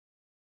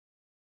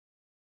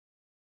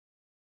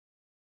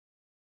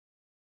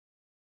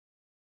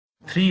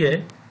3 है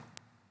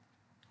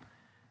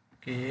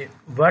कि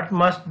what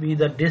must be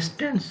the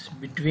distance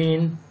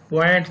between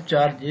point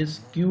charges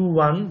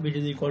Q1 which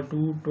is equal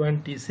to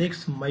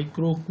 26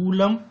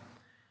 microcoulomb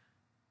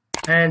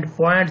and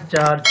point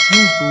charge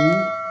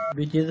Q2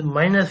 which is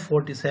minus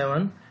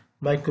 47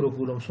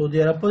 microcoulomb. So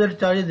they are opposite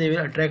charges, they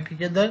will attract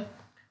each other.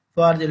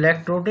 For the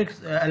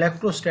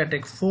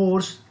electrostatic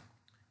force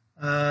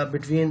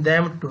between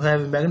them to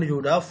have a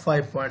magnitude of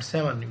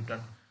 5.7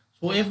 Newton.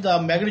 So if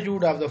the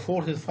magnitude of the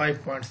force is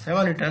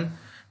 5.7 Newton,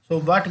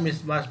 so what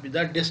must be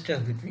the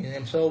distance between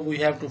them? So we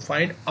have to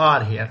find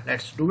R here.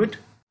 Let's do it.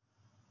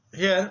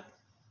 Here,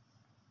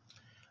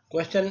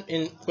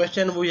 in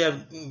question we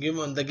have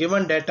given the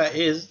given data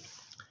is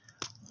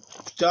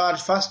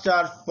first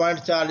charge,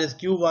 point charge is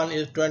Q1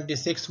 is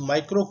 26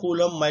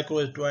 microcoulomb, micro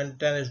is 10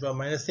 raised to the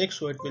minus 6,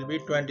 so it will be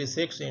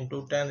 26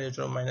 into 10 raised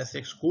to the minus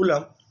 6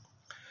 coulomb,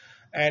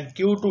 and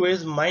Q2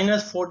 is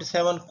minus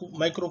 47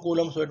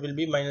 microcoulomb, so it will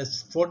be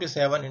minus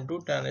 47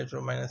 into 10 raised to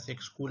the minus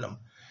 6 coulomb.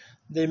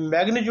 The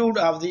magnitude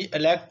of the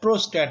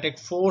electrostatic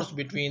force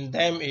between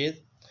them is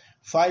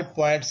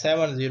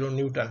 5.70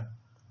 Newton.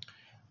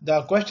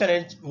 The question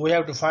is we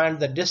have to find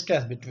the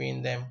distance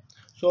between them.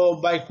 So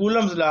by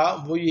Coulomb's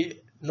law we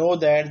know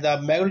that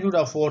the magnitude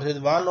of force is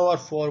 1 over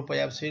 4 pi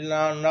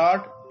epsilon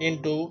naught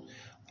into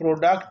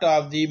product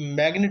of the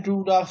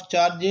magnitude of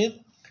charges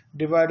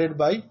divided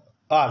by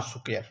R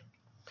square.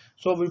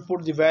 So we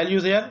put the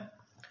values here.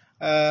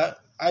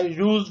 I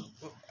use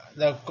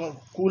the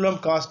Coulomb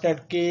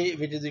constant K,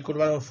 which is equal to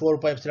 1 over 4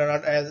 pi epsilon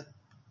naught, as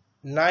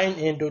 9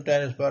 into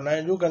 10 raised to the power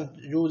 9. You can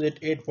use it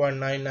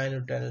 8.99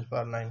 into 10 raised to the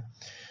power 9.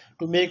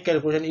 To make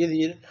calculation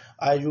easier,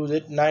 I use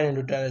it 9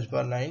 into 10 raised to the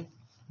power 9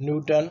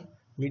 Newton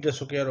meter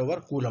square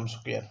over Coulomb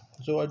square.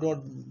 So I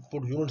don't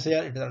put units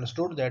here, it is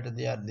understood that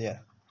they are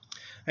there.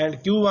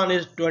 And Q1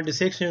 is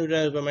 26 into 10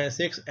 raised to the minus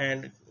 6,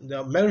 and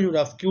the magnitude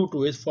of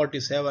Q2 is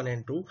 47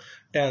 into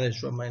 10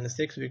 raised to the minus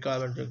 6,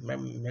 because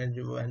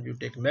when you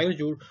take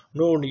magnitude,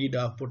 no need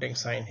of putting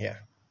sign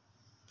here.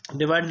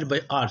 Divided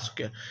by R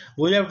square.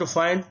 We have to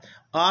find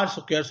R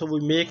square, so we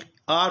make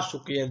R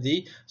square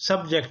the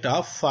subject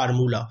of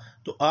formula.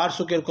 तो R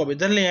square को अब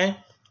इधर ले आए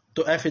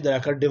तो F इधर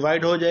आकर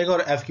divide हो जाएगा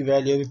और F की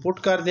वैल्यू भी पुट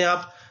कर दें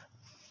आप,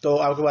 तो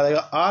आपके पास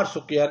आएगा R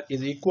square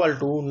is equal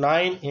to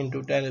 9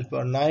 into 10 raised to the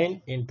power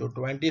 9 into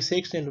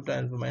 26 into 10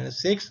 raised to the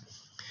minus 6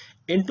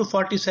 into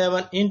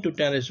 47 into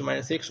 10 raised to the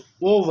minus 6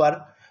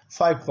 over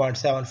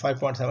 5.7.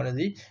 5.7 is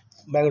the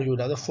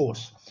magnitude of the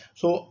force.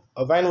 So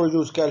when we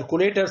use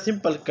calculator,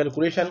 simple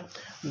calculation,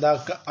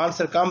 the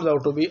answer comes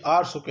out to be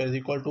R square is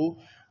equal to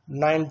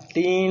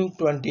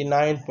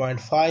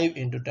 1929.5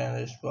 into 10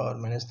 raised to the power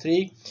minus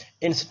 3.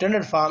 In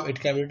standard form, it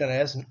can be written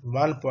as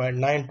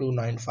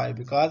 1.9295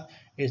 because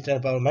it's 10 to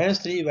the power minus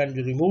 3. When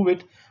you remove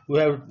it, we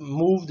have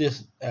moved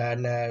this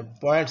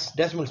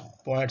decimal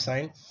point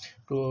sign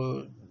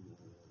to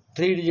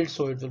 3 digits,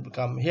 so it will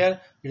become here,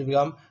 it will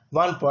become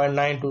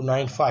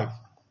 1.9295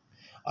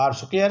 R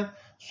square.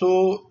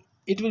 So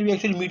it will be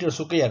actually meter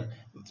square.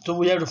 So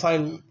we have to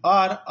find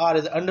R. R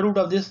is the under root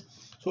of this.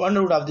 So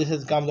under root of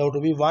this comes out to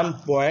be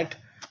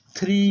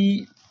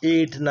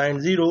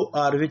 1.3890,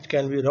 or which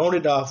can be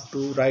rounded off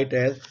to write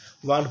as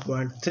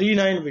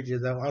 1.39, which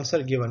is the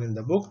answer given in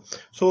the book.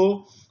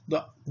 So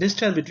the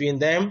distance between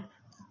them,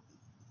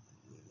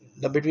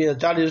 between the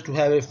charges to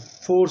have a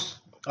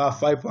force of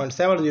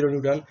 5.70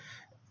 Newton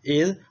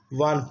is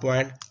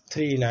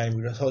 1.39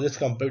 meter. So this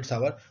completes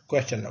our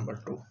question number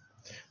 2.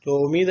 तो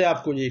उम्मीद है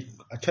आपको ये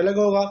अच्छा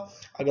लगा होगा.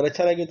 अगर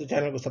अच्छा लगे तो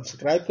चैनल को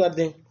सब्सक्राइब कर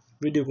दें,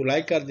 वीडियो को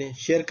लाइक कर दें,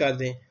 शेयर कर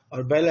दें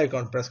और बेल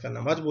आइकॉन प्रेस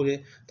करना मत भूलें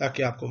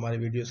ताकि आपको हमारे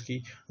वीडियोस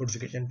की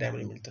नोटिफिकेशन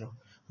टाइमली मिलती रहो.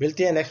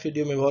 मिलते हैं नेक्स्ट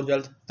वीडियो में बहुत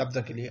जल्द. तब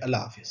तक के लिए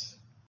अल्लाह हाफिज़.